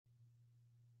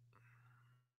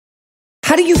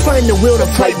do you find the will to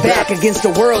fight back against a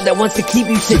world that wants to keep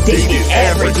you sedated,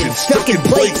 average, and stuck in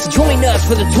place? Join us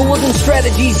for the tools and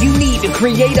strategies you need to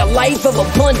create a life of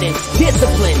abundance,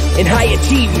 discipline, and high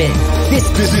achievement. This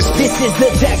is the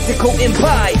Tactical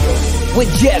Empire with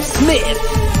Jeff Smith.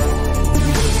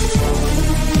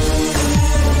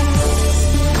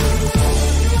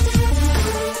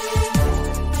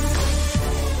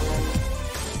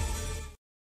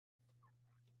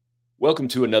 Welcome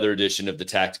to another edition of the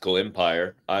Tactical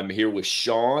Empire. I'm here with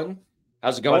Shawn.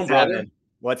 How's it going, brother?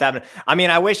 What's happening? I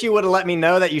mean, I wish you would have let me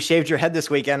know that you shaved your head this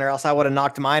weekend, or else I would have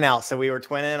knocked mine out. So we were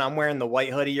twinning. I'm wearing the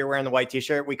white hoodie. You're wearing the white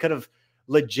t-shirt. We could have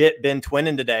legit been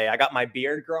twinning today. I got my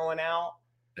beard growing out.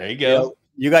 There you go.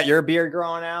 You got your beard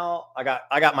growing out. I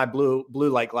got my blue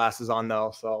light glasses on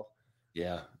though. So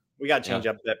yeah, we got to change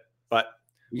up a bit, but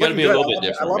you got to be a little bit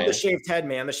different. I love the shaved head,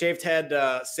 man. The shaved head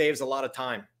saves a lot of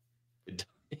time.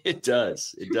 It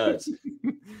does. It does.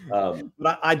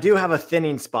 But I do have a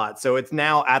thinning spot. So it's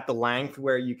now at the length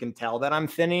where you can tell that I'm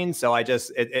thinning. So I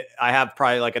have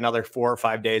probably like another 4 or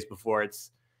 5 days before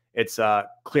it's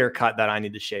clear cut that I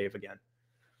need to shave again.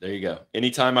 There you go.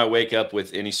 Anytime I wake up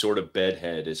with any sort of bed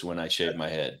head is when I shave my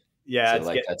head. Yeah.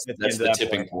 So that's the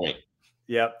tipping point.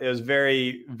 Yep. It was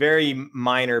very, very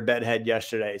minor bed head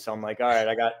yesterday. So I'm like, all right,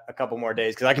 I got a couple more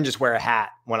days because I can just wear a hat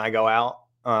when I go out.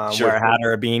 Sure. Wear a hat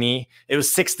or a beanie. It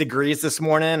was 6 degrees this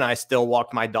morning. I still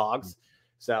walked my dogs.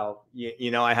 So,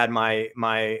 you know, I had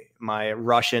my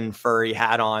Russian furry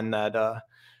hat on that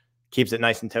keeps it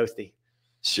nice and toasty.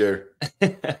 Sure.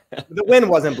 The wind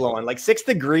wasn't blowing. Like 6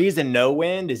 degrees and no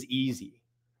wind is easy.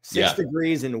 6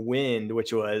 degrees and wind,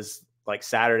 which was like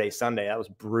Saturday, Sunday. That was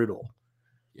brutal.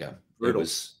 Yeah. Brutal. It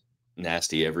was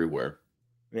nasty everywhere.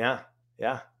 Yeah.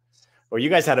 Yeah. Well, you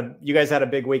guys had a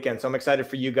big weekend, so I'm excited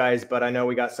for you guys. But I know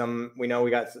you guys are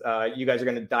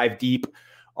going to dive deep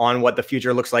on what the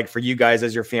future looks like for you guys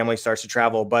as your family starts to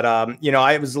travel. But you know,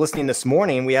 I was listening this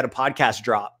morning. We had a podcast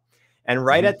drop, and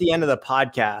right at the end of the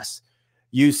podcast,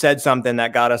 you said something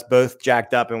that got us both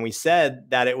jacked up, and we said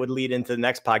that it would lead into the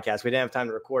next podcast. We didn't have time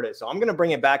to record it, so I'm going to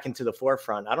bring it back into the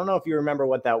forefront. I don't know if you remember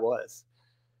what that was.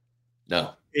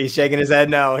 No. He's shaking his head.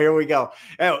 No, here we go.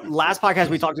 Last podcast,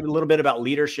 we talked a little bit about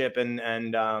leadership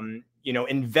and you know,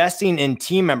 investing in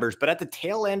team members. But at the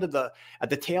tail end of the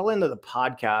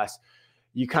podcast,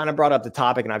 you kind of brought up the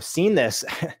topic, and I've seen this,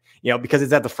 you know, because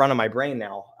it's at the front of my brain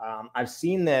now. I've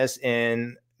seen this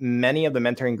in many of the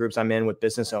mentoring groups I'm in with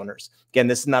business owners. Again,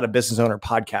 this is not a business owner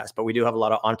podcast, but we do have a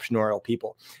lot of entrepreneurial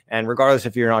people. And regardless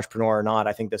if you're an entrepreneur or not,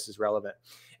 I think this is relevant.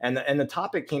 And the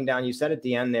topic came down. You said at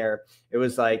the end there, it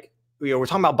was like, you know, we're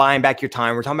talking about buying back your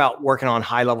time. We're talking about working on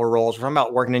high level roles. We're talking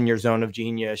about working in your zone of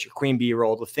genius, your queen bee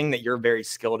role, the thing that you're very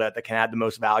skilled at that can add the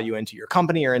most value into your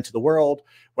company or into the world,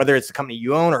 whether it's the company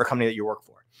you own or a company that you work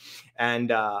for.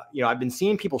 And, you know, I've been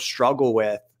seeing people struggle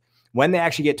with when they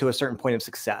actually get to a certain point of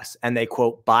success and they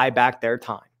quote, buy back their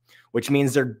time, which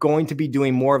means they're going to be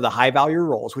doing more of the high value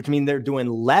roles, which means they're doing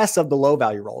less of the low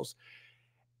value roles.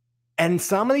 And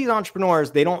some of these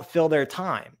entrepreneurs, they don't fill their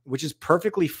time, which is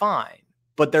perfectly fine.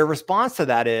 But their response to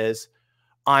that is,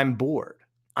 I'm bored.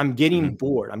 I'm getting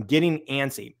bored. I'm getting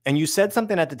antsy. And you said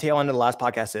something at the tail end of the last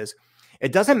podcast is,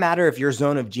 it doesn't matter if your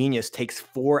zone of genius takes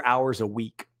 4 hours a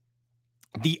week.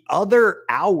 The other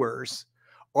hours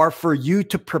are for you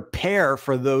to prepare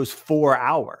for those 4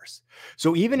 hours.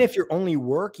 So even if you're only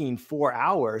working 4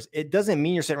 hours, it doesn't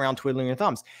mean you're sitting around twiddling your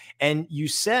thumbs. And you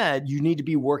said you need to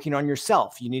be working on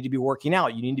yourself. You need to be working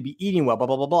out. You need to be eating well, blah,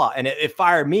 blah, blah, blah. And it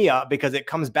fired me up because it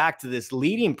comes back to this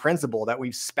leading principle that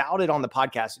we've spouted on the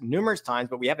podcast numerous times,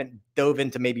 but we haven't dove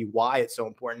into maybe why it's so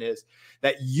important, is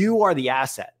that you are the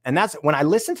asset. And that's when I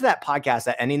listened to that podcast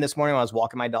at ending this morning when I was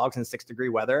walking my dogs in 6-degree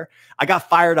weather, I got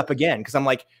fired up again because I'm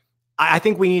like, I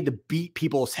think we need to beat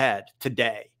people's head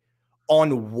today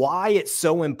on why it's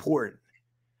so important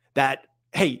that,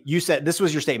 hey, you said, this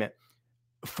was your statement,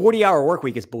 40-hour work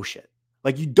week is bullshit.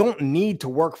 Like, you don't need to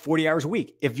work 40 hours a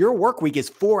week. If your work week is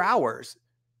 4 hours,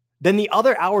 then the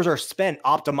other hours are spent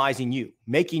optimizing you,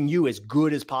 making you as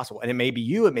good as possible. And it may be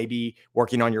you, it may be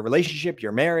working on your relationship,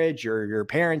 your marriage, your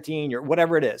parenting, your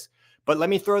whatever it is. But let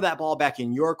me throw that ball back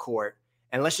in your court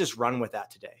and let's just run with that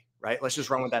today, right? Let's just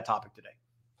run with that topic today.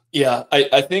 Yeah,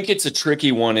 I think it's a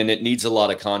tricky one, and it needs a lot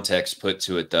of context put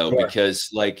to it, though, Sure. because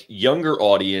like younger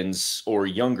audience or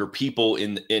younger people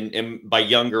and by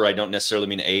younger, I don't necessarily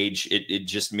mean age. It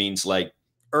just means like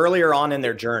earlier on in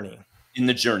their journey. In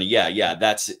the journey. Yeah.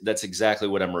 That's exactly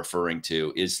what I'm referring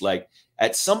to, is like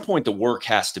at some point the work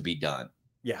has to be done.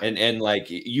 Yeah. And like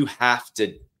you have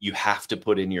to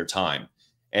put in your time.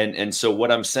 And so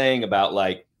what I'm saying about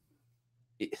like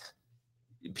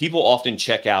people often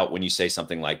check out when you say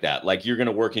something like that. Like, you're going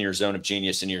to work in your zone of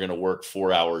genius and you're going to work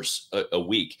 4 hours a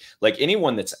week. Like,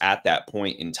 anyone that's at that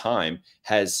point in time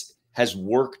has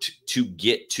worked to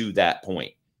get to that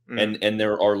point. And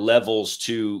there are levels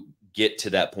to get to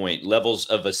that point, levels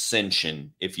of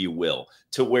ascension, if you will,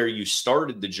 to where you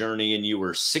started the journey and you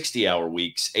were 60-hour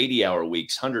weeks, 80-hour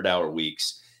weeks, 100-hour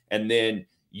weeks, and then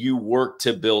you work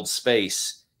to build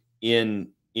space in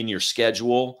your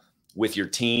schedule, with your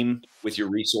team, with your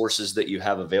resources that you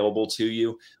have available to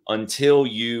you, until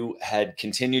you had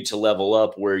continued to level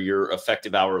up where your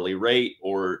effective hourly rate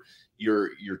or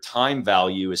your time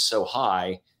value is so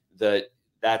high that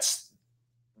that's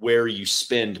where you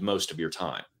spend most of your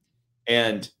time.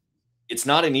 And it's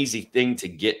not an easy thing to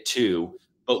get to,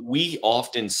 but we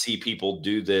often see people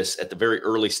do this at the very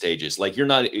early stages. Like, you're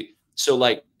not, so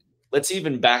like, let's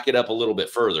even back it up a little bit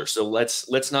further. So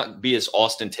let's not be as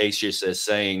ostentatious as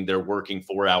saying they're working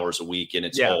 4 hours a week and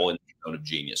it's all in the zone of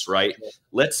genius, right? Okay.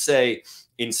 Let's say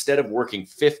instead of working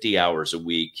 50 hours a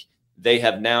week, they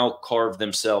have now carved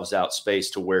themselves out space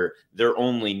to where they're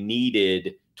only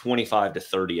needed 25 to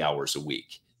 30 hours a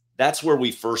week. That's where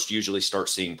we first usually start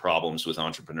seeing problems with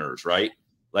entrepreneurs, right?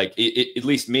 Like, at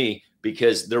least me,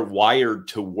 because they're wired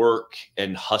to work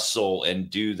and hustle and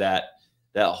do that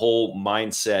whole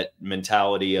mindset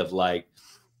mentality of like,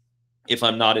 if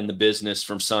I'm not in the business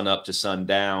from sun up to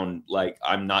sundown, like,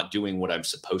 I'm not doing what I'm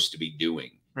supposed to be doing.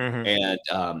 And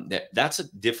that's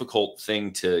a difficult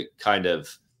thing to kind of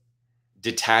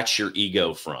detach your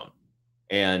ego from,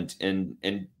 and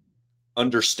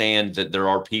understand that there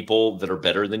are people that are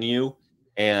better than you,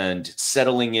 and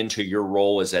settling into your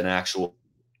role as an actual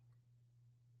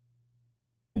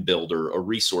builder, a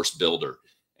resource builder,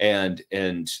 and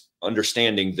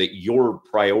understanding that your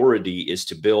priority is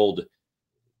to build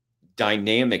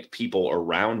dynamic people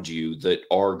around you that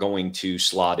are going to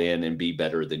slot in and be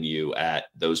better than you at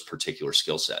those particular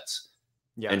skill sets.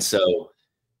 Yeah. And so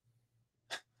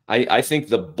I think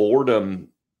the boredom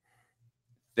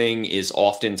thing is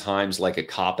oftentimes like a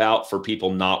cop-out for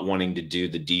people not wanting to do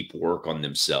the deep work on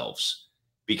themselves,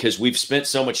 because we've spent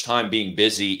so much time being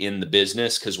busy in the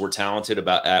business because we're talented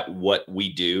at what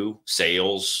we do,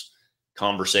 sales,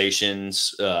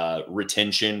 conversations,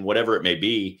 retention, whatever it may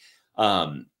be.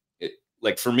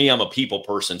 Like, for me, I'm a people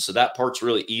person, so that part's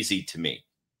really easy to me.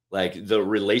 Like, the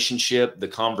relationship, the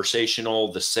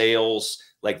conversational, the sales,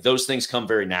 like, those things come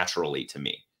very naturally to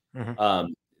me.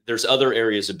 There's other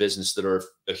areas of business that are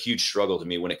a huge struggle to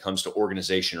me when it comes to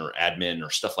organization or admin or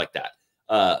stuff like that.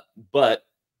 But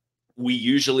we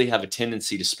usually have a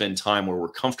tendency to spend time where we're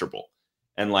comfortable,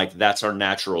 and like, that's our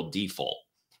natural default.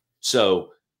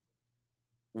 So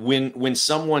when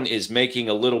someone is making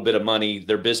a little bit of money,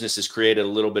 their business has created a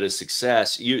little bit of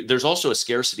success, there's also a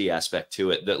scarcity aspect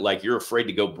to it, that like, you're afraid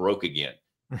to go broke again.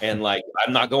 And like,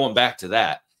 I'm not going back to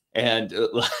that. And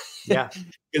yeah,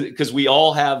 because we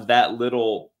all have that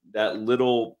little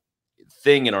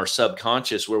thing in our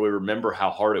subconscious where we remember how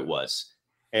hard it was,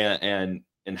 and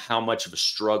how much of a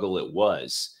struggle it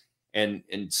was. And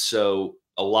so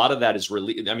a lot of that is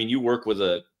really, I mean, you work with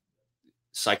a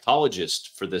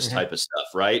psychologist for this type of stuff,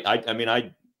 right? I mean,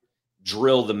 I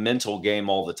drill the mental game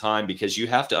all the time, because you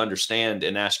have to understand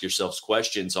and ask yourselves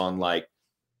questions on like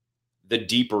the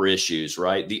deeper issues,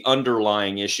 right? The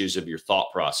underlying issues of your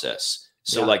thought process.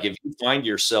 So like, if you find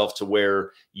yourself to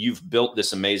where you've built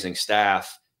this amazing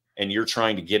staff and you're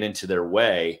trying to get into their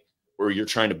way, or you're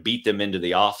trying to beat them into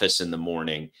the office in the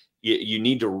morning, you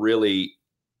need to really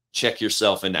check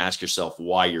yourself and ask yourself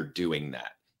why you're doing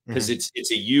that. Because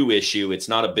it's a you issue. It's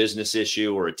not a business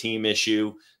issue or a team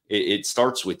issue. It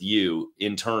starts with you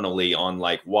internally on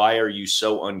like, why are you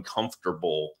so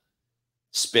uncomfortable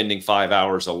spending 5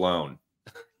 hours alone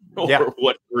or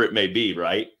whatever it may be,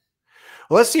 right?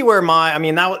 Well, let's see where I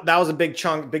mean, that was a big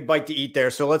chunk, big bite to eat there.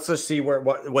 So let's just see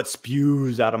what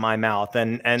spews out of my mouth.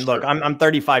 And look, I'm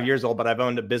 35 years old, but I've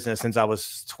owned a business since I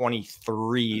was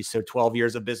 23. So 12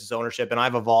 years of business ownership. And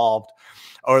I've evolved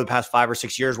over the past 5 or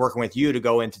 6 years working with you to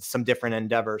go into some different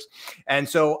endeavors. And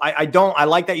so I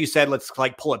like that you said, let's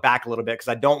like pull it back a little bit, because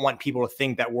I don't want people to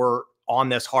think that we're on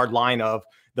this hard line of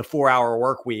the 4-hour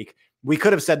work week. We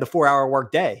could have said the 4-hour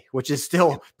work day, which is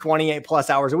still 28 plus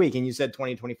hours a week. And you said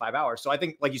 20, 25 hours. So I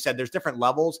think, like you said, there's different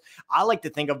levels. I like to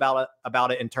think about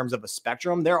it in terms of a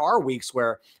spectrum. There are weeks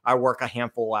where I work a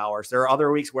handful of hours. There are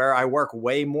other weeks where I work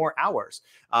way more hours.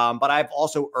 But I've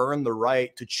also earned the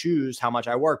right to choose how much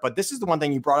I work. But this is the one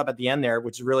thing you brought up at the end there,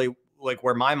 which is really like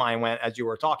where my mind went as you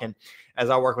were talking,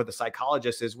 as I work with a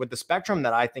psychologist, is with the spectrum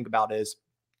that I think about is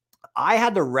I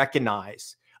had to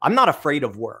recognize I'm not afraid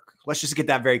of work. Let's just get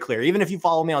that very clear. Even if you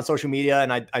follow me on social media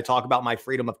and I talk about my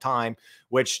freedom of time,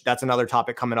 which that's another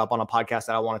topic coming up on a podcast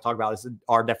that I want to talk about, is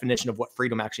our definition of what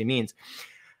freedom actually means.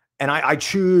 And I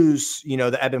choose, you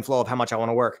know, the ebb and flow of how much I want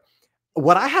to work.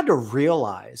 What I had to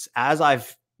realize as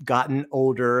I've gotten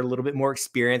older, a little bit more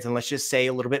experience, and let's just say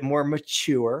a little bit more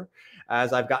mature,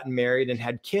 as I've gotten married and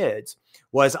had kids,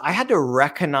 was I had to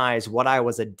recognize what I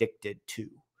was addicted to.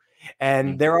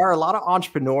 And there are a lot of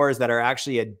entrepreneurs that are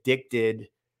actually addicted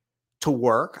to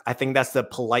work. I think that's the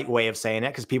polite way of saying it,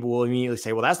 because people will immediately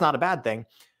say, well, that's not a bad thing.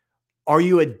 Are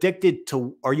you addicted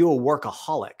to, are you a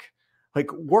workaholic? Like,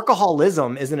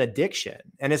 workaholism is an addiction,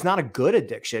 and it's not a good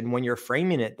addiction when you're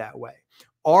framing it that way.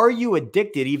 Are you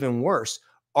addicted? Even worse,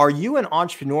 are you an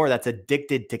entrepreneur that's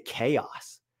addicted to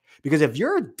chaos? Because if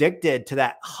you're addicted to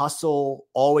that hustle,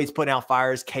 always putting out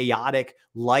fires, chaotic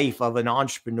life of an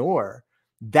entrepreneur,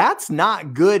 that's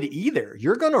not good either.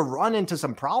 You're going to run into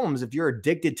some problems if you're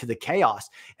addicted to the chaos.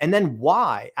 And then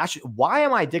why? Actually, why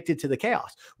am I addicted to the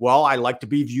chaos? Well, I like to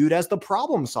be viewed as the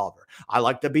problem solver. I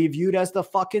like to be viewed as the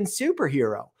fucking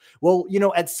superhero. Well, you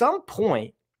know, at some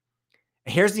point,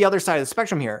 here's the other side of the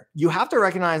spectrum here. You have to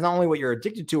recognize not only what you're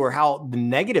addicted to or how the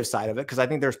negative side of it, because I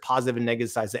think there's positive and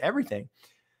negative sides to everything.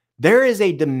 There is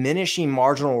a diminishing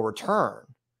marginal return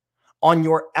on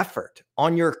your effort,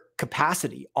 on your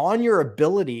capacity, on your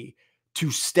ability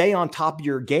to stay on top of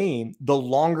your game. The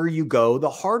longer you go, the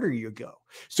harder you go.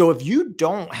 So if you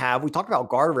don't have, we talked about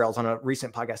guardrails on a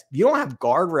recent podcast. If you don't have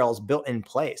guardrails built in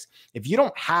place, if you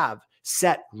don't have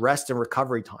set rest and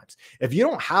recovery times, if you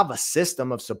don't have a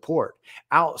system of support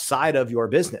outside of your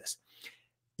business,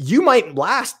 you might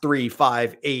last 3,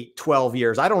 5, 8, 12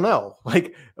 years. I don't know.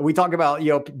 Like, we talk about,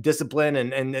 you know, discipline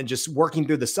and just working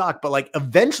through the suck, but like,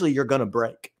 eventually you're going to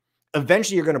break.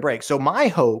 Eventually you're going to break. So my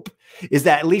hope is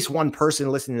that at least one person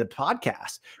listening to the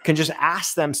podcast can just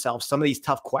ask themselves some of these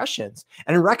tough questions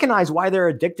and recognize why they're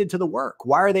addicted to the work.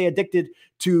 Why are they addicted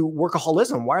to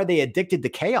workaholism? Why are they addicted to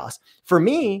chaos? For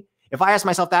me, if I ask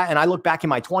myself that and I look back in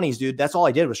my 20s, dude, that's all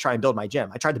I did was try and build my gym.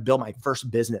 I tried to build my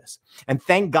first business, and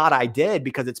thank God I did,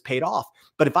 because it's paid off.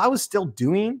 But if I was still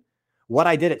doing what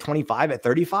I did at 25, at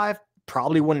 35,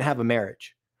 probably wouldn't have a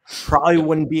marriage. Probably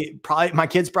wouldn't be, my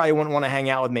kids probably wouldn't want to hang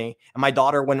out with me. And my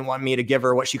daughter wouldn't want me to give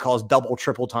her what she calls double,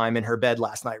 triple time in her bed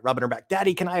last night, rubbing her back.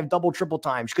 Daddy, can I have double, triple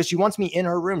time? Because she wants me in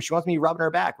her room. She wants me rubbing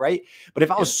her back. Right. But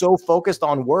if I was so focused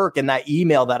on work and that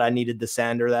email that I needed to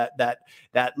send, or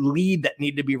that lead that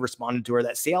needed to be responded to, or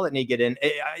that sale that needed to get in,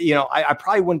 you know, I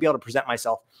probably wouldn't be able to present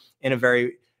myself in a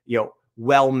very, you know,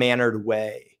 well-mannered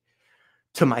way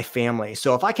to my family.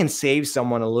 So if I can save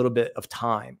someone a little bit of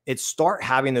time, it's start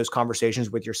having those conversations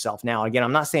with yourself. Now, again,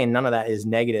 I'm not saying none of that is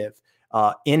negative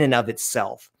in and of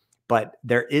itself, but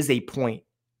there is a point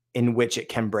in which it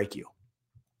can break you.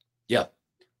 Yeah,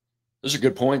 those are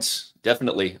good points.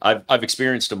 Definitely. I've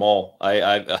experienced them all.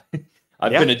 I've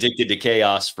been addicted to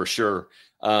chaos for sure.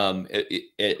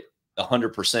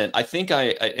 100%. I think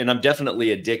and I'm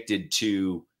definitely addicted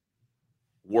to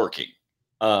working.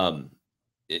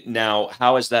 Now,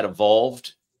 how has that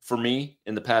evolved for me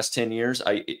in the past 10 years?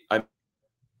 I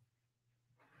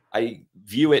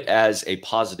view it as a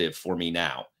positive for me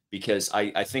now, because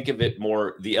I think of it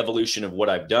more, the evolution of what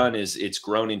I've done is it's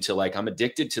grown into like, I'm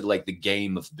addicted to like the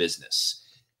game of business.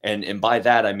 And by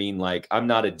that, I mean, like, I'm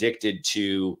not addicted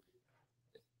to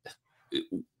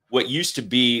what used to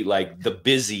be like the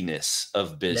busyness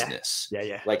of business.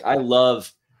 Yeah. Like, I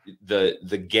love the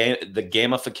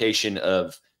gamification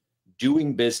of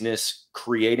doing business,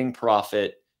 creating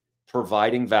profit,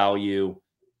 providing value,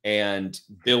 and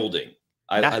building.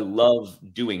 I love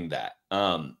doing that.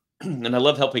 And I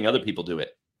love helping other people do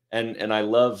it. And I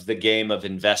love the game of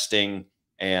investing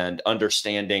and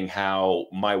understanding how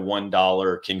my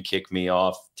 $1 can kick me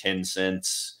off 10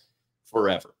 cents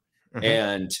forever.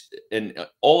 And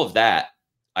all of that,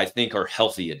 I think, are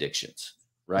healthy addictions,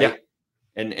 right? Yeah.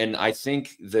 And I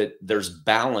think that there's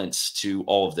balance to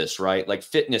all of this, right? Like,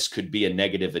 fitness could be a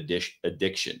negative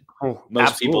addiction. Oh,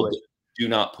 most absolutely. people do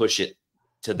not push it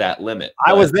to that limit.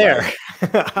 I was there.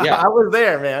 Yeah. I was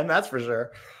there, man. That's for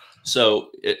sure.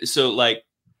 So like,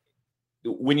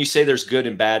 when you say there's good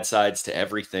and bad sides to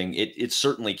everything, it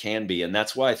certainly can be. And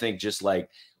that's why I think just like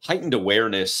heightened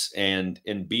awareness and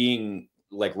being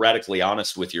like radically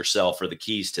honest with yourself are the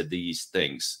keys to these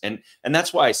things. And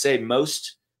that's why I say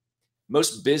most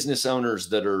business owners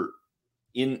that are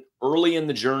early in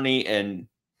the journey and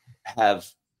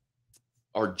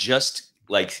are just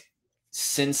like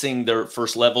sensing their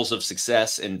first levels of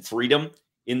success and freedom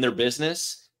in their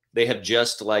business, they have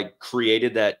just like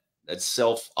created that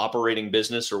self-operating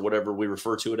business, or whatever we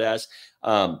refer to it as.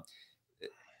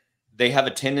 they have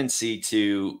a tendency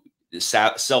to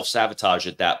self-sabotage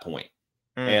at that point.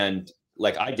 And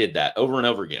like I did that over and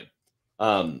over again,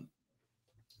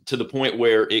 to the point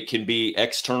where it can be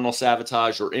external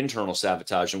sabotage or internal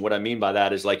sabotage. And what I mean by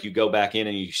that is like you go back in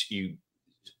and you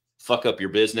fuck up your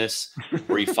business,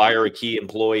 or you fire a key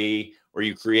employee, or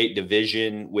you create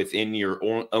division within your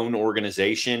own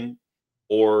organization,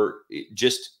 or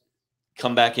just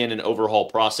come back in and overhaul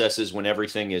processes when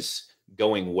everything is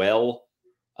going well.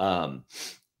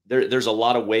 There's a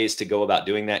lot of ways to go about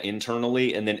doing that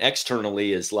internally. And then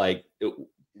externally is like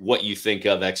what you think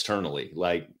of externally,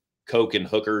 like coke and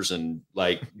hookers and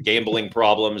like gambling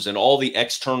problems and all the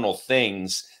external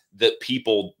things that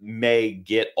people may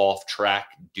get off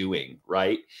track doing,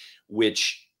 right?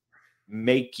 Which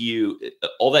make you,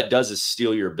 all that does is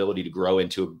steal your ability to grow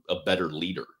into a better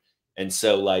leader. And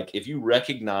so like, if you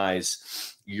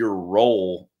recognize your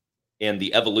role and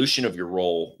the evolution of your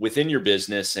role within your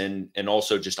business, and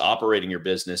also just operating your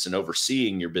business and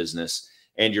overseeing your business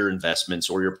and your investments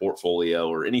or your portfolio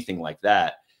or anything like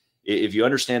that, if you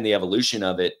understand the evolution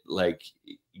of it, like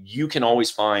you can always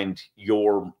find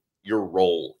your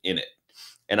role in it.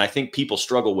 And I think people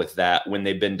struggle with that when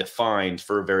they've been defined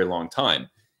for a very long time.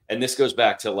 And this goes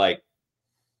back to like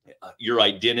your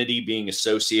identity being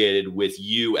associated with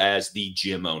you as the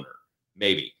gym owner,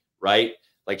 maybe, right?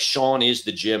 Like Shawn is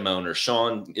the gym owner.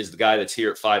 Shawn is the guy that's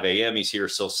here at 5 a.m. He's here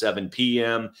till 7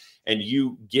 p.m. And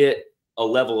you get a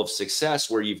level of success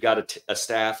where you've got a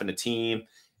staff and a team,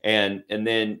 and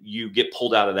then you get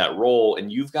pulled out of that role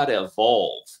and you've got to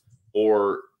evolve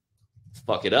or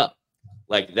fuck it up.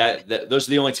 Like that those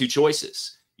are the only two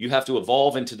choices. You have to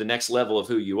evolve into the next level of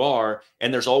who you are.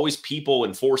 And there's always people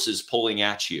and forces pulling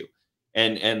at you.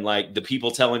 And like the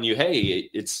people telling you, hey,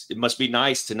 it must be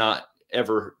nice to not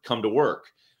ever come to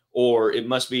work, or it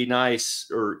must be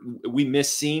nice, or we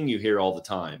miss seeing you here all the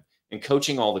time and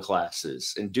coaching all the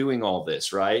classes and doing all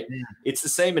this, right? Yeah. It's the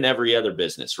same in every other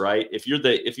business, right? If you're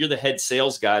the head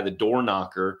sales guy, the door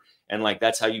knocker, and like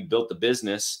that's how you built the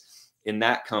business in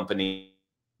that company,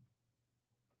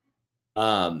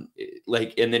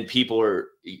 like, and then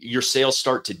your sales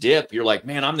start to dip. You're like,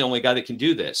 man, I'm the only guy that can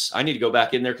do this. I need to go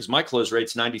back in there because my close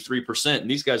rate's 93% and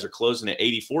these guys are closing at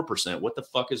 84%. What the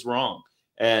fuck is wrong?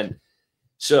 And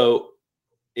so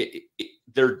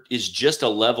there is just a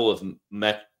level of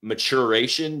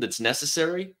maturing that's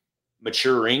necessary,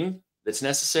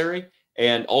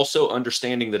 and also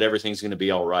understanding that everything's going to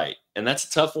be all right. And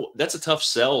that's a tough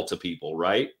sell to people,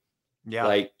 right? Yeah.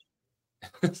 Like,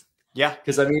 yeah.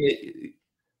 Because I mean,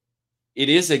 it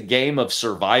is a game of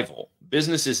survival.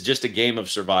 Business is just a game of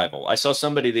survival. I saw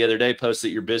somebody the other day post that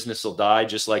your business will die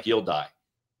just like you'll die.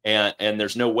 And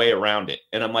there's no way around it.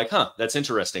 And I'm like, that's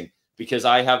interesting, because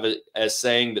I have a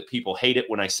saying that people hate it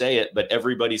when I say it, but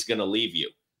everybody's going to leave you.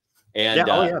 And,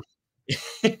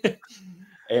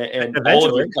 and all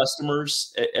of your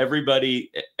customers, everybody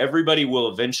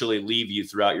will eventually leave you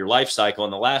throughout your life cycle.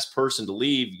 And the last person to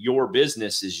leave your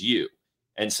business is you.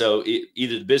 And so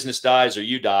either the business dies or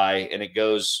you die, and it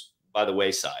goes by the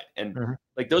wayside. And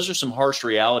like, those are some harsh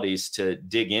realities to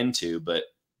dig into, but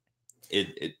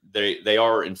they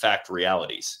are in fact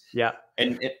realities. Yeah.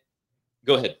 And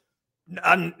go ahead.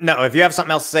 No, if you have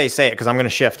something else to say it, because I'm going to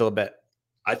shift a little bit.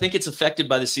 I think it's affected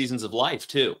by the seasons of life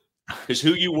too, because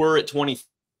who you were at 20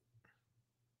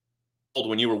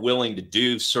 when you were willing to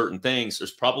do certain things,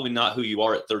 there's probably not who you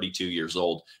are at 32 years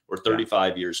old or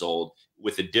 35 years old,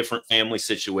 with a different family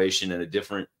situation and a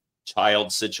different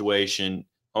child situation,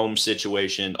 home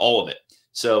situation, all of it.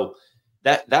 So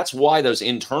that's why those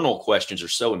internal questions are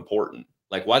so important.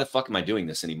 Like, why the fuck am I doing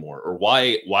this anymore? Or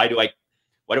why do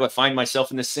I find myself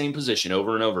in the same position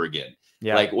over and over again?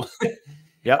 Yeah. Like,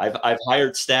 I've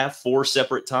hired staff 4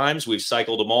 separate times. We've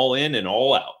cycled them all in and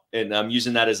all out. And I'm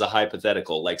using that as a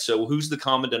hypothetical. Like, so who's the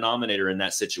common denominator in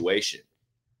that situation?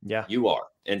 Yeah, you are.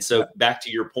 And so back to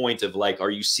your point of like,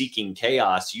 are you seeking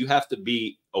chaos? You have to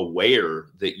be aware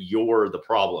that you're the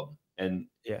problem. And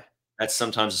that's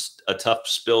sometimes a tough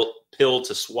pill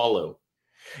to swallow.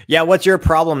 Yeah. What's your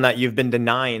problem that you've been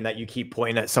denying, that you keep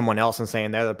pointing at someone else and saying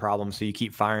they're the problem? So you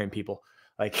keep firing people,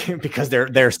 like, because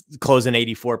they're closing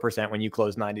 84% when you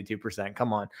close 92%.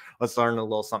 Come on, let's learn a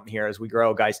little something here as we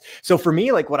grow, guys. So for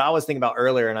me, like what I was thinking about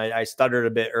earlier, and I stuttered a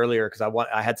bit earlier because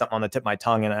I had something on the tip of my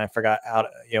tongue and I forgot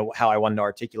how I wanted to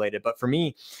articulate it. But for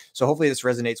me, so hopefully this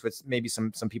resonates with maybe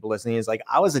some people listening, is like,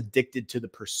 I was addicted to the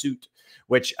pursuit,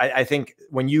 which I think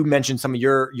when you mentioned some of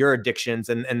your addictions,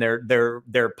 and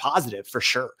they're positive for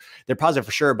sure. They're positive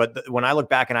for sure. But when I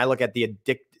look back and I look at the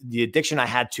the addiction I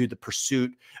had to the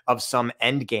pursuit of some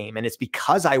end game. And it's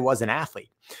because I was an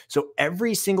athlete. So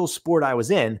every single sport I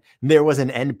was in, there was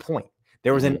an end point.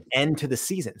 There was an end to the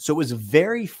season. So it was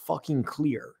very fucking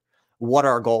clear what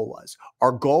our goal was.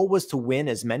 Our goal was to win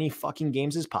as many fucking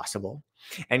games as possible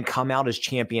and come out as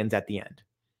champions at the end.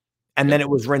 And then it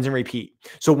was rinse and repeat.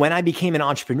 So when I became an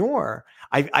entrepreneur,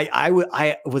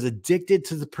 I was addicted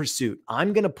to the pursuit.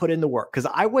 I'm going to put in the work because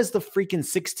I was the freaking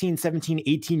 16, 17,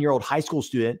 18-year-old high school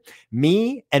student.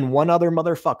 Me and one other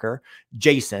motherfucker,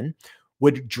 Jason,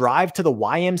 would drive to the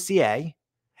YMCA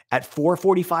at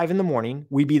 4:45 in the morning.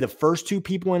 We'd be the first two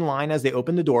people in line as they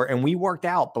opened the door. And we worked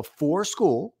out before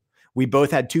school. We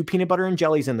both had 2 peanut butter and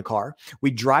jellies in the car.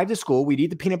 We'd drive to school. We'd eat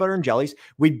the peanut butter and jellies.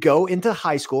 We'd go into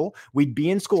high school. We'd be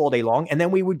in school all day long. And then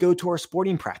we would go to our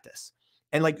sporting practice.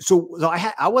 And like, so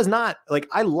I was not like,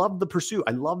 I loved the pursuit.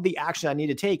 I loved the action I need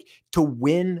to take to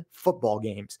win football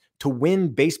games, to win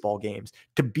baseball games,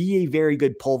 to be a very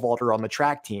good pole vaulter on the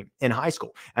track team in high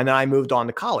school. And then I moved on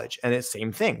to college and it's the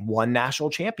same thing. Won national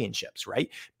championships, right?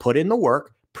 Put in the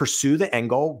work, pursue the end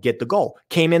goal, get the goal.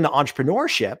 Came into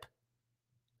entrepreneurship.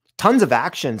 Tons of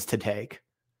actions to take,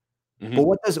 but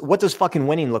what does fucking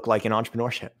winning look like in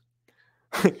entrepreneurship?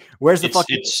 Where's the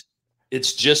fucking?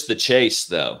 It's just the chase,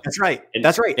 though. That's right.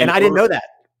 That's right. And I didn't know that.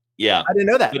 Yeah, I didn't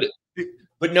know that.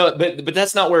 But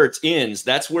that's not where it ends.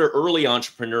 That's where early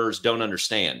entrepreneurs don't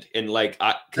understand. And like,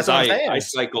 I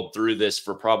cycled through this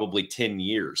for probably 10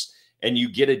 years, and you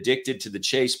get addicted to the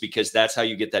chase because that's how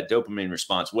you get that dopamine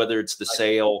response. Whether it's the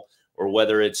sale, or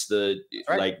whether it's the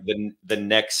like the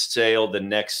next sale, the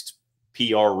next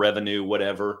PR revenue,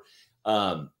 whatever.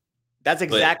 That's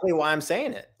exactly why I'm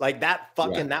saying it. Like that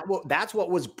fucking that's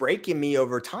what was breaking me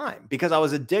over time because I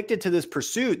was addicted to this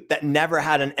pursuit that never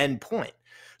had an end point.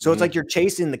 So it's like you're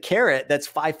chasing the carrot that's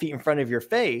 5 feet in front of your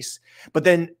face, but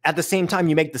then at the same time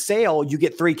you make the sale, you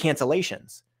get 3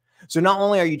 cancellations. So not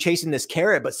only are you chasing this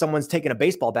carrot, but someone's taking a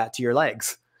baseball bat to your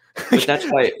legs. But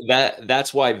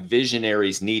that's why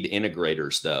visionaries need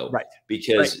integrators, though, right?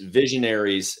 Because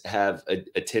visionaries have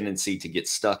a tendency to get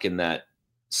stuck in that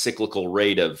cyclical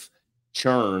rate of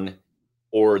churn,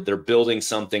 or they're building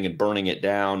something and burning it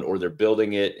down, or they're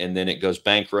building it and then it goes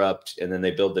bankrupt and then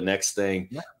they build the next thing.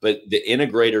 Yeah. But the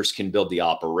integrators can build the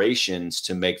operations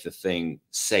to make the thing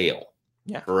sail.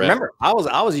 Yeah. Forever. Remember, I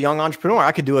was a young entrepreneur.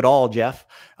 I could do it all, Jeff.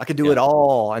 I could do it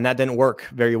all. And that didn't work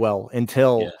very well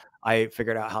until I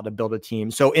figured out how to build a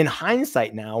team. So in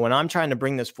hindsight now, when I'm trying to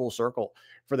bring this full circle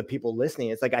for the people listening,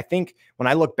 it's like, I think when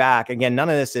I look back, again, none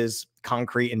of this is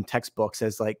concrete in textbooks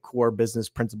as like core business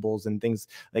principles and things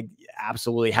like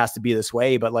absolutely has to be this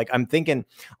way. But like, I'm thinking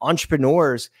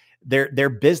entrepreneurs, their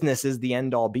business is the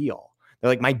end all be all. They're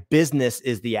like, my business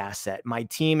is the asset. My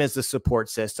team is the support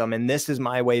system. And this is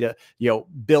my way to,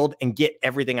 build and get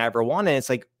everything I ever wanted. It's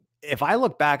like, if I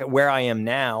look back at where I am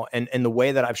now and the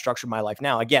way that I've structured my life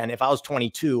now, again, if I was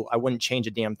 22, I wouldn't change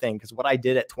a damn thing because what I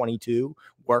did at 22,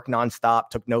 work nonstop,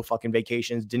 took no fucking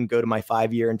vacations, didn't go to my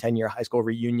 5-year and 10-year high school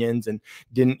reunions and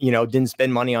didn't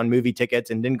spend money on movie tickets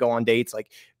and didn't go on dates.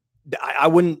 Like I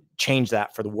wouldn't change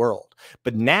that for the world.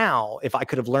 But now if I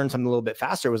could have learned something a little bit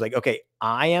faster, it was like, okay,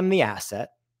 I am the asset.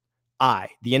 I,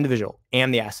 the individual, am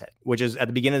the asset, which is at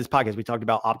the beginning of this podcast, we talked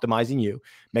about optimizing you,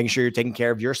 making sure you're taking care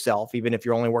of yourself, even if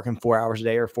you're only working 4 hours a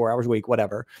day or 4 hours a week,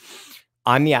 whatever.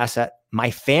 I'm the asset.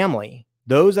 My family,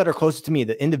 those that are closest to me,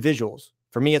 the individuals,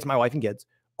 for me, it's my wife and kids,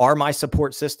 are my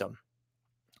support system.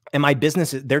 And my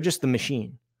businesses, they're just the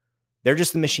machine. They're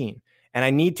just the machine. And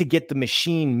I need to get the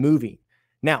machine moving.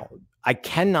 Now, I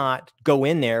cannot go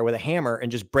in there with a hammer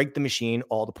and just break the machine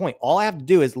all the point. All I have to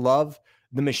do is love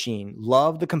the machine,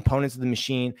 love the components of the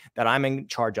machine that I'm in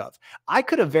charge of. I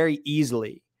could have very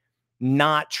easily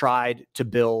not tried to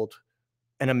build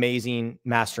an amazing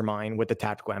mastermind with the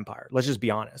Tactical Empire. Let's just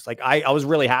be honest. Like I was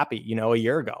really happy, a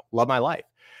year ago, love my life,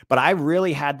 but I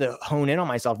really had to hone in on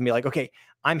myself and be like, okay,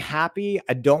 I'm happy.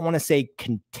 I don't want to say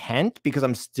content because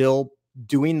I'm still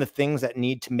doing the things that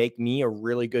need to make me a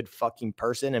really good fucking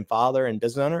person and father and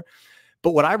business owner.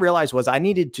 But what I realized was I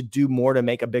needed to do more to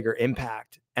make a bigger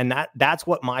impact. And that's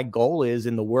what my goal is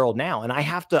in the world now. And I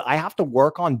have to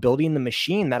work on building the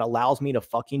machine that allows me to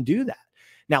fucking do that.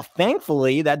 Now,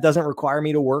 thankfully, that doesn't require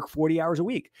me to work 40 hours a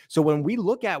week. So when we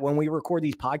record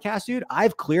these podcasts, dude,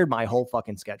 I've cleared my whole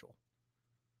fucking schedule.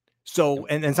 So,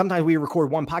 and sometimes we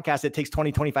record one podcast that takes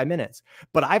 20, 25 minutes,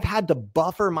 but I've had to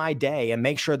buffer my day and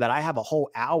make sure that I have a whole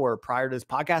hour prior to this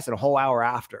podcast and a whole hour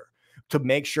after to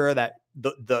make sure that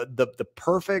the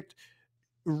perfect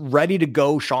ready to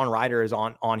go Shawn Ryder is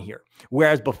on here.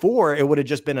 Whereas before it would have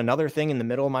just been another thing in the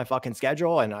middle of my fucking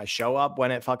schedule, and I show up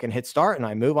when it fucking hits start and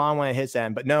I move on when it hits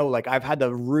end. But no, like I've had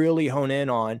to really hone in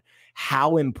on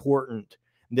how important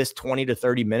this 20 to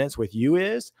 30 minutes with you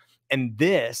is. And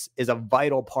this is a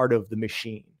vital part of the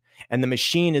machine, and the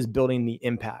machine is building the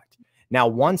impact. Now,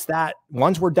 once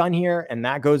we're done here and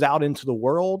that goes out into the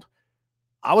world,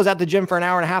 I was at the gym for an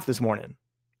hour and a half this morning.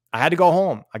 I had to go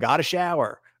home. I got a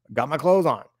shower, got my clothes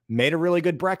on, made a really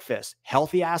good breakfast,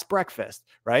 healthy ass breakfast,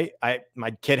 right?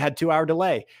 My kid had 2-hour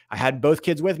delay. I had both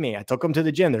kids with me. I took them to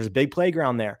the gym. There's a big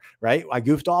playground there, right? I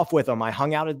goofed off with them. I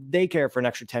hung out at daycare for an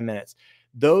extra 10 minutes.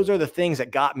 Those are the things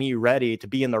that got me ready to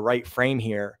be in the right frame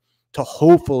here to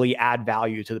hopefully add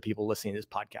value to the people listening to this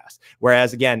podcast.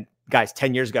 Whereas again, guys,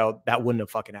 10 years ago, that wouldn't have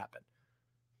fucking happened.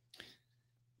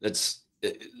 That's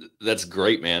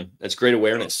great, man. That's great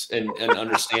awareness and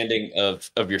understanding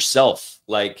of yourself.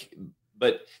 Like,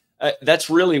 but that's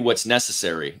really what's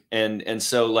necessary. And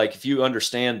so like, if you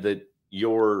understand that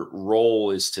your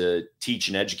role is to teach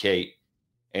and educate,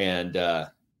 and I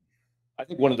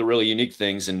think one of the really unique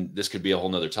things, and this could be a whole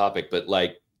nother topic, but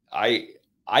like I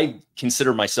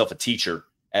consider myself a teacher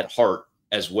at heart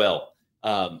as well.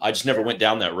 I just never went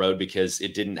down that road because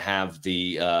it didn't have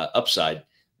the upside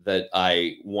that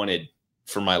I wanted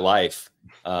for my life,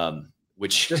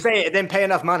 which just say it. It didn't pay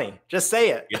enough money. Just say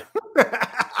it. Yeah.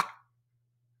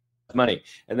 Money.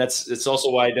 And it's also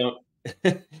why I don't,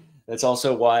 that's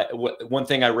also why one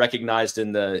thing I recognized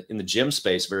in the gym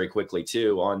space very quickly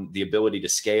too, on the ability to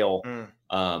scale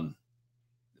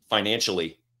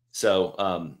financially.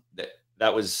 So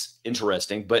that was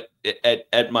interesting, but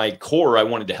at my core, I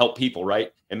wanted to help people,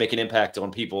 right? And make an impact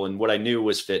on people. And what I knew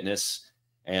was fitness,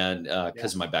 and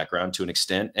because of my background to an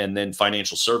extent, and then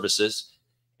financial services.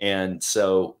 And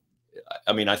so,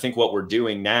 I mean, I think what we're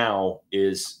doing now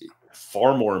is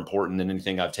far more important than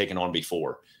anything I've taken on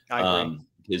before.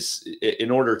 Because in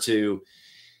order to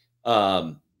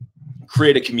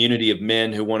create a community of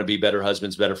men who want to be better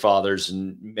husbands, better fathers,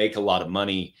 and make a lot of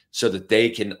money so that they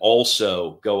can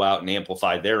also go out and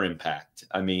amplify their impact.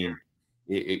 I mean,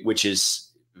 which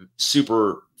is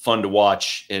super fun to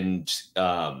watch, and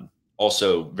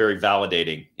also very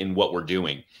validating in what we're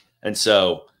doing. And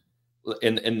so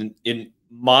in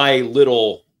my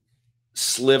little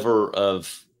sliver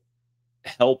of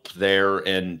help there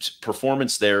and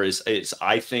performance there is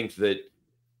I think that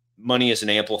money is an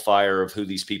amplifier of who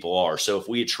these people are. So if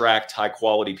we attract high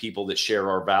quality people that share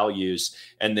our values,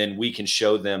 and then we can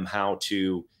show them how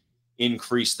to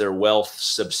increase their wealth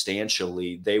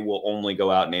substantially, they will only go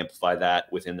out and amplify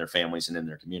that within their families and in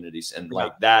their communities. And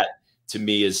like that, to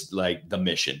me, is like the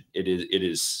mission. It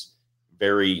is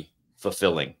very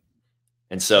fulfilling.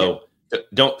 And so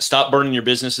don't stop burning your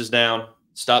businesses down.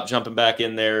 Stop jumping back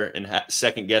in there and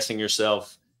second guessing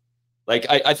yourself. Like,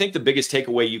 I think the biggest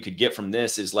takeaway you could get from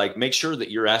this is like, make sure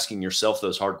that you're asking yourself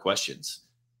those hard questions.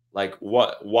 Like,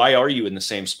 why are you in the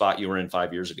same spot you were in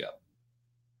 5 years ago?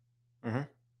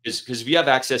 Because if you have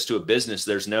access to a business,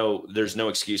 there's no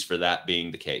excuse for that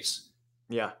being the case.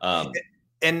 Yeah.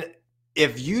 And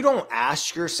if you don't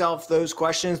ask yourself those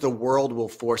questions, the world will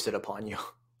force it upon you.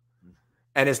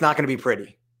 And it's not going to be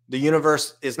pretty. The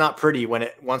universe is not pretty when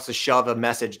it wants to shove a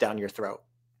message down your throat.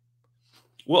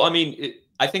 Well, I mean,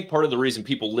 I think part of the reason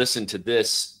people listen to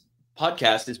this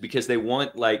podcast is because they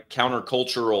want like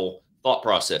countercultural thought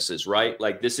processes, right?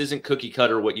 Like, this isn't cookie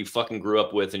cutter what you fucking grew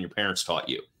up with and your parents taught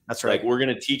you. That's right. Like, we're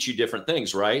going to teach you different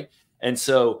things, right? And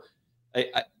so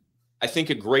I think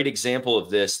a great example of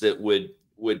this that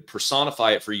would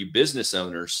personify it for you business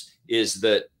owners is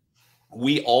that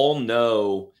we all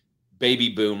know baby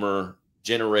boomer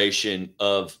generation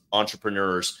of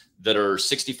entrepreneurs that are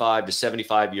 65 to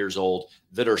 75 years old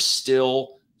that are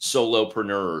still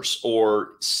solopreneurs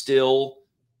or still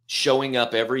showing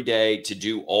up every day to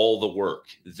do all the work,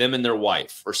 them and their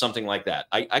wife or something like that.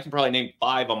 I can probably name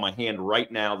 5 on my hand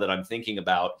right now that I'm thinking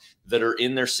about that are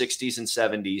in their 60s and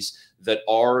 70s that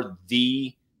are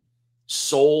the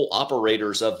sole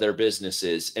operators of their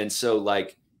businesses. And so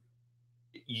like,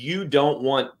 you don't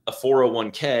want a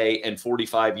 401k and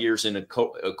 45 years in a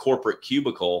corporate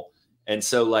cubicle. And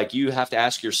so like, you have to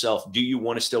ask yourself, do you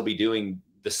want to still be doing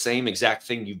the same exact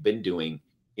thing you've been doing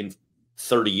in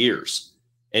 30 years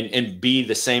and be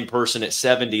the same person at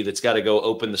 70 that's got to go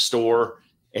open the store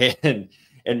and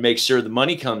make sure the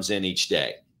money comes in each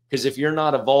day? Because if you're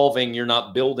not evolving, you're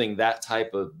not building that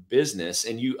type of business,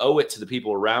 and you owe it to the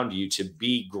people around you to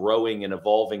be growing and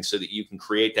evolving so that you can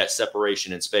create that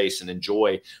separation in space and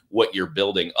enjoy what you're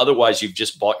building. Otherwise, you've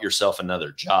just bought yourself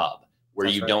another job where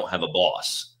you don't have a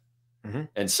boss.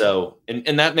 And so,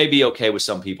 and that may be okay with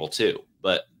some people too.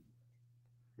 But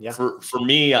yeah, for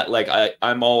me,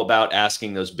 I'm all about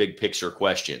asking those big picture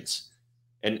questions.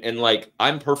 And like,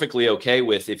 I'm perfectly okay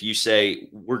with if you say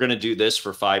we're going to do this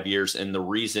for 5 years. And the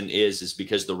reason is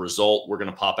because the result we're going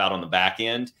to pop out on the back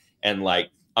end. And like,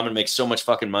 I'm going to make so much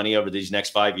fucking money over these next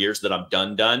 5 years that I'm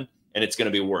done. And it's going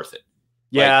to be worth it.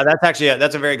 Yeah, Like, that's actually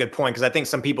that's a very good point, because I think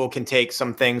some people can take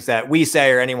some things that we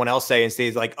say or anyone else say and say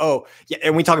like, oh, yeah,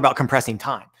 and we talk about compressing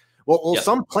time. Well, yeah.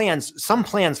 some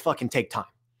plans fucking take time.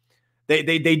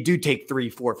 They do take 3,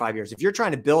 4, 5 years. If you're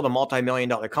trying to build a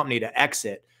multi-million-dollar company to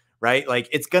exit, right? Like,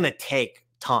 it's gonna take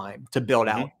time to build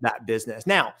out that business.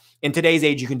 Now, in today's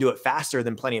age, you can do it faster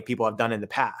than plenty of people have done in the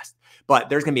past. But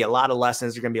there's going to be a lot of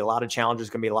lessons. There's going to be a lot of challenges.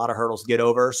 There's going to be a lot of hurdles to get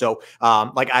over. So,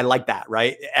 like, I like that,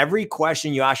 right? Every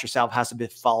question you ask yourself has to be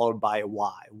followed by a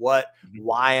why.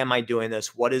 Why am I doing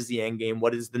this? What is the end game?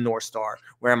 What is the North Star?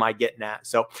 Where am I getting at?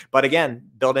 So, but again,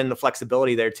 build in the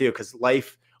flexibility there too, because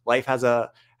life has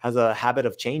a habit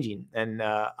of changing. And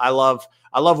I love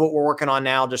what we're working on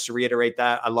now. Just to reiterate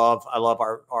that, I love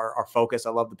our focus.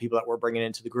 I love the people that we're bringing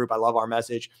into the group. I love our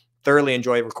message. Thoroughly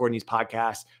enjoy recording these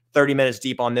podcasts. 30 minutes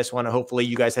deep on this one. Hopefully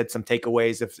you guys had some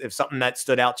takeaways. If something that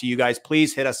stood out to you guys,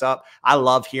 please hit us up. I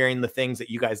love hearing the things that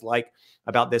you guys like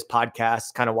about this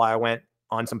podcast. Kind of why I went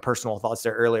on some personal thoughts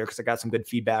there earlier, because I got some good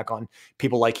feedback on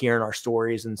people like hearing our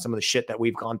stories and some of the shit that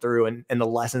we've gone through and the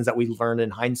lessons that we've learned in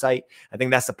hindsight. I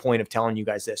think that's the point of telling you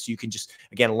guys this. You can just,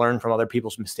 again, learn from other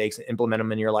people's mistakes and implement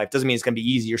them in your life. Doesn't mean it's going to be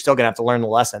easy. You're still going to have to learn the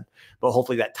lesson, but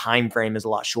hopefully that time frame is a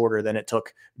lot shorter than it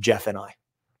took Jeff and I.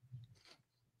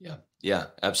 Yeah,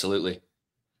 absolutely.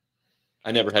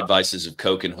 I never had vices of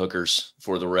coke and hookers,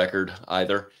 for the record,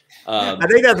 either. I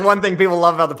think that's one thing people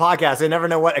love about the podcast. They never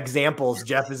know what examples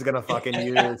Jeff is going to fucking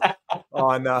use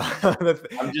on.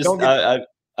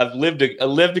 I've lived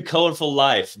a colorful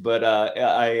life, but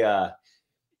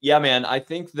yeah, man, I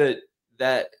think that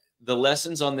the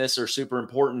lessons on this are super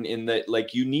important in that,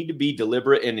 like, you need to be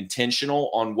deliberate and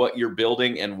intentional on what you're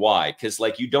building and why, because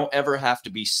like, you don't ever have to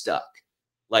be stuck.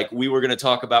 Like, we were going to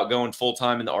talk about going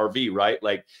full-time in the RV, right?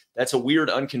 Like, that's a weird,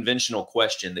 unconventional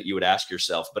question that you would ask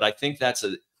yourself. But I think I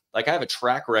have a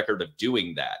track record of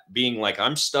doing that, being like,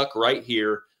 I'm stuck right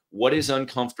here. What is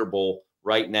uncomfortable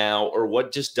right now, or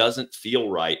what just doesn't feel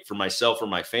right for myself or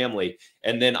my family?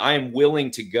 And then I am willing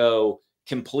to go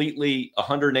completely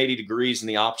 180 degrees in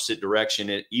the opposite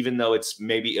direction, even though it's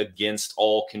maybe against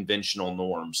all conventional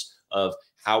norms of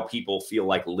how people feel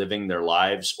like living their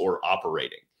lives or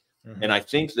operating. And I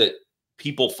think that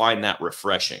people find that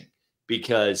refreshing,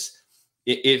 because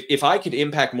if I could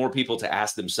impact more people to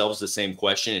ask themselves the same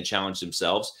question and challenge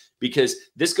themselves, because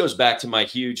this goes back to my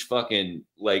huge fucking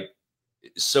like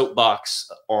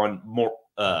soapbox on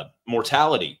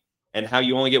mortality and how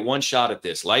you only get one shot at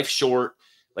this. Life's short.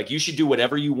 Like, you should do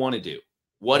whatever you want to do,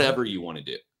 whatever you want to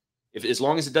do. As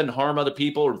long as it doesn't harm other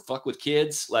people or fuck with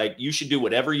kids, like, you should do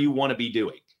whatever you want to be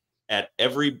doing at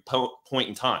every point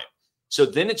in time. So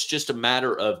then it's just a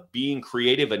matter of being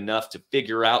creative enough to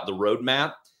figure out the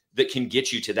roadmap that can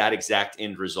get you to that exact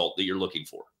end result that you're looking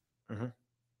for.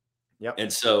 Yep.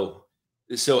 And so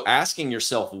asking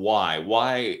yourself why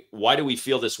do we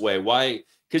feel this way? Why?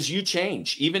 Because you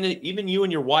change. Even you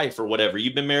and your wife or whatever.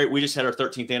 You've been married. We just had our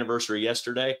 13th anniversary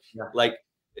yesterday. Yeah. Like,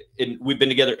 and we've been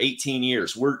together 18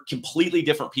 years. We're completely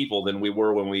different people than we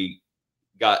were when we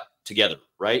got together,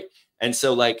 right? And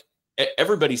so, like,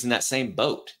 everybody's in that same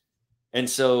boat. And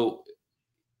so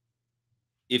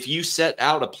if you set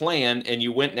out a plan and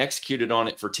you went and executed on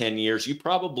it for 10 years, you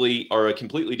probably are a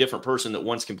completely different person that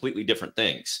wants completely different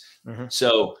things.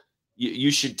 So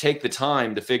you should take the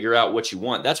time to figure out what you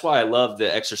want. That's why I love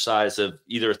the exercise of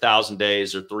either 1,000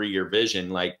 days or 3-year vision.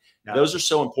 Like, those are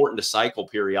so important to cycle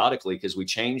periodically, because we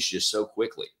change just so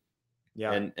quickly.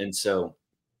 Yeah. And so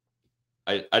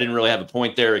I didn't really have a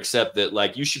point there, except that,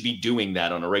 like, you should be doing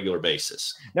that on a regular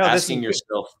basis. No, asking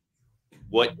yourself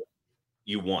what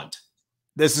you want.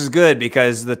 This is good,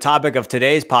 because the topic of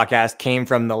today's podcast came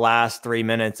from the last 3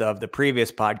 minutes of the previous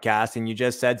podcast. And you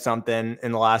just said something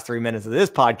in the last 3 minutes of this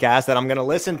podcast that I'm going to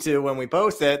listen to when we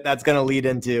post it. That's going to lead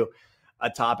into a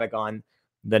topic on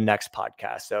the next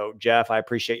podcast. So, Jeff, I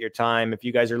appreciate your time. If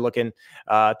you guys are looking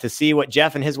to see what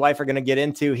Jeff and his wife are going to get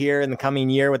into here in the coming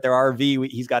year with their RV,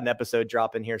 he's got an episode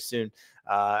dropping here soon.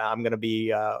 I'm going to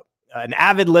be an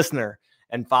avid listener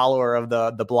and follower of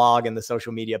the blog and the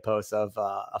social media posts of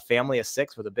a family of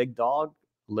 6 with a big dog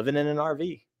living in an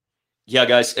RV. Yeah,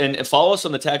 guys. And follow us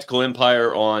on the Tactical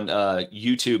Empire on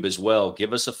YouTube as well.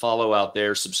 Give us a follow out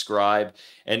there, subscribe,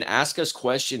 and ask us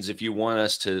questions if you want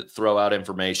us to throw out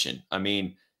information. I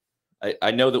mean,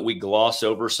 I know that we gloss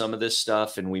over some of this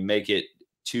stuff and we make it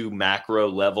too macro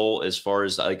level as far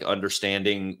as like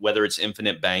understanding whether it's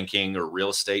infinite banking or real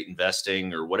estate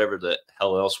investing or whatever the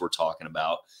hell else we're talking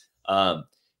about.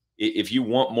 If you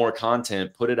want more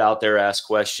content, put it out there, ask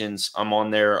questions. I'm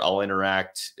on there. I'll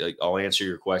interact. I'll answer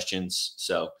your questions.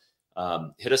 So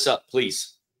hit us up,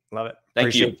 please. Love it. Thank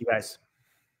Appreciate you guys.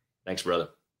 Thanks, brother.